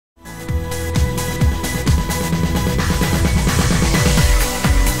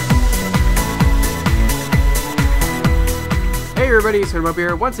everybody, Sir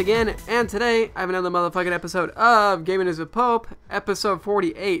here once again, and today I have another motherfucking episode of Gaming is with Pope, episode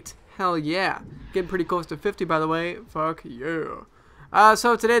 48. Hell yeah. Getting pretty close to 50, by the way. Fuck yeah.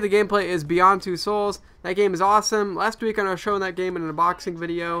 So today the gameplay is Beyond Two Souls. That game is awesome. Last week I was showing that game in an unboxing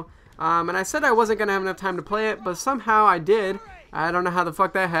video, and I said I wasn't going to have enough time to play it, but somehow I did. I don't know how the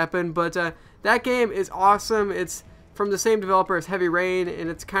fuck that happened, but that game is awesome. It's from the same developer as Heavy Rain, and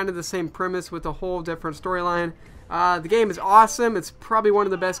it's kind of the same premise with a whole different storyline. The game is awesome. It's probably one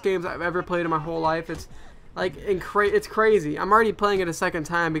of the best games I've ever played in my whole life. It's like it's crazy. I'm already playing it a second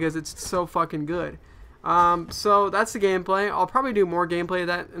time because it's so fucking good. So that's the gameplay. I'll probably do more gameplay of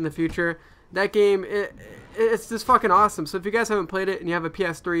that in the future. That game, it's just fucking awesome. So if you guys haven't played it and you have a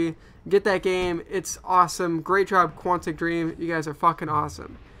PS3, get that game. It's awesome. Great job, Quantic Dream. You guys are fucking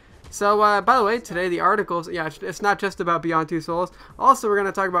awesome. So, by the way, today the articles, yeah, it's not just about Beyond Two Souls. Also, we're going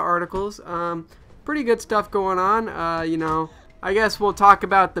to talk about articles. Pretty good stuff going on. You know, I guess we'll talk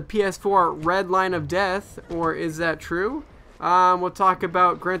about the PS4 Red Line of Death, or is that true? We'll talk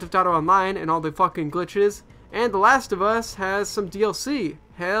about Grand Theft Auto Online and all the fucking glitches. And The Last of Us has some DLC.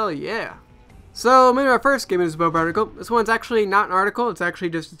 Hell yeah. So, maybe our first Game is Bob article. This one's actually not an article, it's actually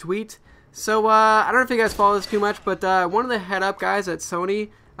just a tweet. So, I don't know if you guys follow this too much, but one of the head-up guys at Sony,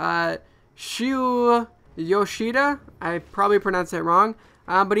 Shu Yoshida, I probably pronounced that wrong.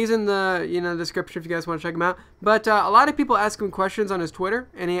 But he's in the description if you guys want to check him out. But a lot of people ask him questions on his Twitter,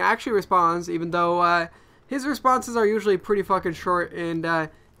 and he actually responds, even though his responses are usually pretty fucking short and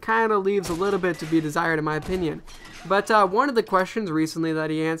kind of leaves a little bit to be desired, in my opinion. But one of the questions recently that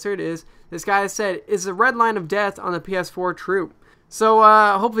he answered is, this guy said, "Is the red line of death on the PS4 true?" So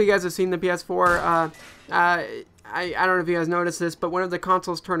hopefully you guys have seen the PS4. I don't know if you guys noticed this, but whenever the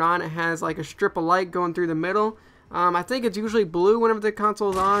consoles turn on, it has like a strip of light going through the middle. I think it's usually blue whenever the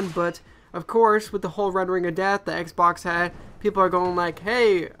console's on, but of course, with the whole Red Ring of Death that Xbox had, people are going like,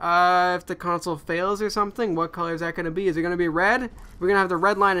 hey, if the console fails or something, what color is that going to be? Is it going to be red? We're going to have the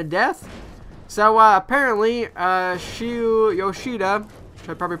red line of death? So, apparently, Shu Yoshida, which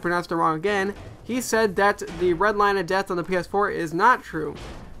I probably pronounced it wrong again, he said that the red line of death on the PS4 is not true.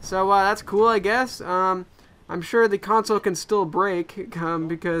 So, that's cool, I guess. I'm sure the console can still break,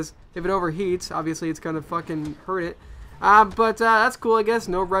 because if it overheats, obviously it's gonna fucking hurt it. But that's cool, I guess.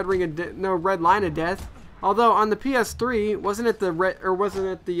 No red line of death. Although on the PS3, wasn't it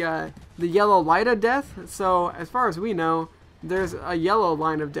the yellow light of death? So as far as we know, there's a yellow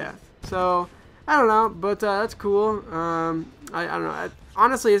line of death. So I don't know, but that's cool. I don't know.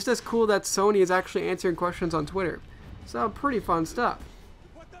 Honestly, it's just cool that Sony is actually answering questions on Twitter. So pretty fun stuff.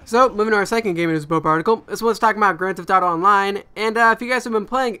 So, moving to our second Game News Pope article, this one's talking about Grand Theft Auto Online, and if you guys have been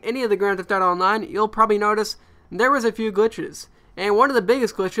playing any of the Grand Theft Auto Online, you'll probably notice there was a few glitches. And one of the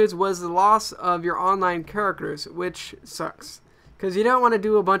biggest glitches was the loss of your online characters, which sucks. Because you don't want to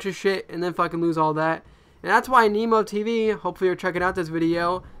do a bunch of shit and then fucking lose all that. And that's why Nemo TV, hopefully you're checking out this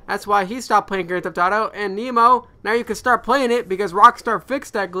video, that's why he stopped playing Grand Theft Auto, and Nemo, now you can start playing it because Rockstar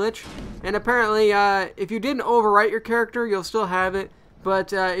fixed that glitch. And apparently, if you didn't overwrite your character, you'll still have it.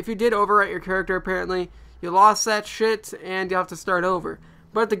 But if you did overwrite your character, apparently, you lost that shit and you'll have to start over.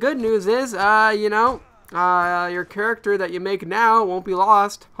 But the good news is, your character that you make now won't be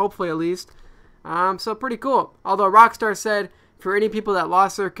lost, hopefully at least. So pretty cool. Although Rockstar said, for any people that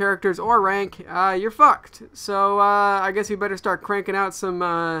lost their characters or rank, you're fucked. So I guess you better start cranking out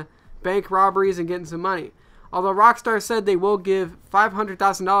some bank robberies and getting some money. Although Rockstar said they will give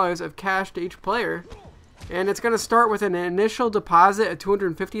 $500,000 of cash to each player. And it's going to start with an initial deposit of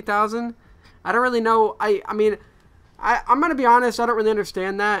 $250,000. I don't really know. I mean, I'm going to be honest. I don't really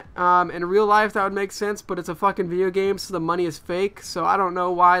understand that. In real life, that would make sense. But it's a fucking video game, so the money is fake. So I don't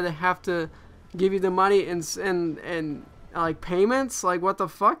know why they have to give you the money in like payments. Like, what the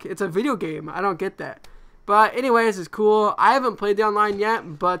fuck? It's a video game. I don't get that. But anyways, it's cool. I haven't played the online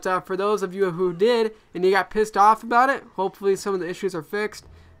yet. But for those of you who did and you got pissed off about it, hopefully some of the issues are fixed.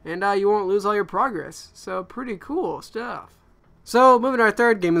 And you won't lose all your progress. So, pretty cool stuff. So, moving to our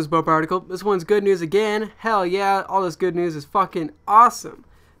third Game News Bope article. This one's good news again. Hell yeah, all this good news is fucking awesome.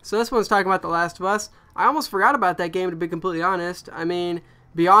 So, this one's talking about The Last of Us. I almost forgot about that game, to be completely honest. I mean,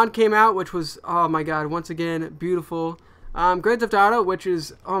 Beyond came out, which was, oh my god, once again, beautiful. Grand Theft Auto, which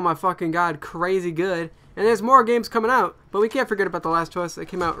is, oh my fucking god, crazy good. And there's more games coming out. But we can't forget about The Last of Us that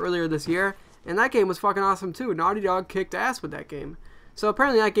came out earlier this year. And that game was fucking awesome too. Naughty Dog kicked ass with that game. So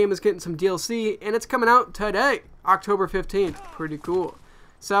apparently that game is getting some DLC, and it's coming out today, October 15th. Pretty cool.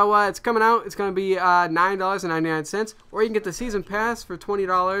 So it's coming out. It's going to be $9.99, or you can get the Season Pass for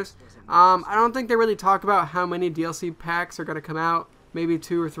 $20. I don't think they really talk about how many DLC packs are going to come out. Maybe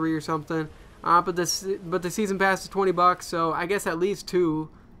 2 or 3 or something. But the season pass is $20, so I guess at least 2.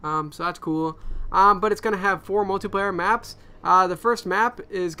 So that's cool. But it's gonna have 4 multiplayer maps. The first map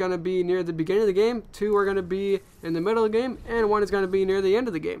is gonna be near the beginning of the game. 2 are gonna be in the middle of the game, and 1 is gonna be near the end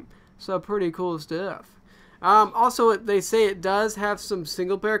of the game. So pretty cool stuff. Also, they say it does have some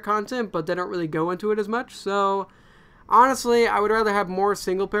single player content, but they don't really go into it as much. So honestly, I would rather have more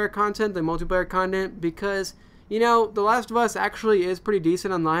single player content than multiplayer content because, you know, The Last of Us actually is pretty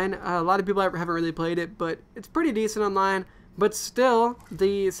decent online. A lot of people haven't really played it, but it's pretty decent online. But still,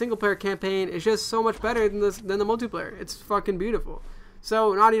 the single player campaign is just so much better than the multiplayer. It's fucking beautiful.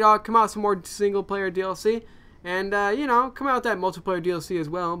 So Naughty Dog, come out with some more single player DLC, and you know, come out with that multiplayer DLC as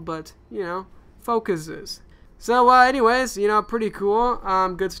well. But you know, focuses. So anyways, you know, pretty cool.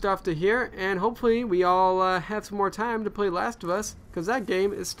 Good stuff to hear, and hopefully we all have some more time to play Last of Us, because that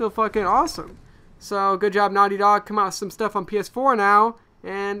game is still fucking awesome. So good job, Naughty Dog. Come out with some stuff on PS4 now,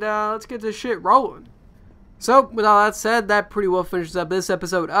 and let's get this shit rolling. So with all that said, that pretty well finishes up this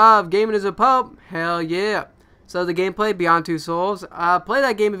episode of Gaming as a Pope. Hell yeah. So the gameplay, Beyond Two Souls. Play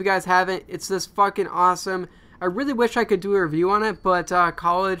that game if you guys haven't. It's just fucking awesome. I really wish I could do a review on it, but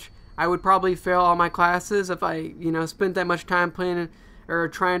college, I would probably fail all my classes if I, you know, spent that much time playing or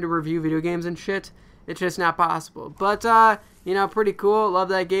trying to review video games and shit. It's just not possible. But, you know, pretty cool. Love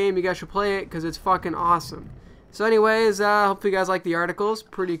that game. You guys should play it because it's fucking awesome. So anyways, hope you guys like the articles.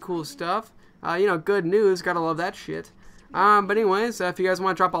 Pretty cool stuff. You know, good news. Gotta love that shit. But anyways, if you guys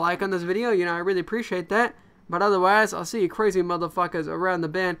want to drop a like on this video, you know, I really appreciate that. But otherwise, I'll see you crazy motherfuckers around the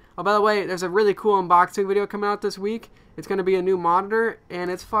bend. Oh, by the way, there's a really cool unboxing video coming out this week. It's going to be a new monitor, and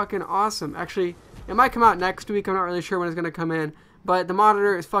it's fucking awesome. Actually, it might come out next week. I'm not really sure when it's going to come in. But the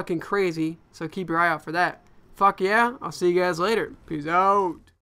monitor is fucking crazy, so keep your eye out for that. Fuck yeah. I'll see you guys later. Peace out.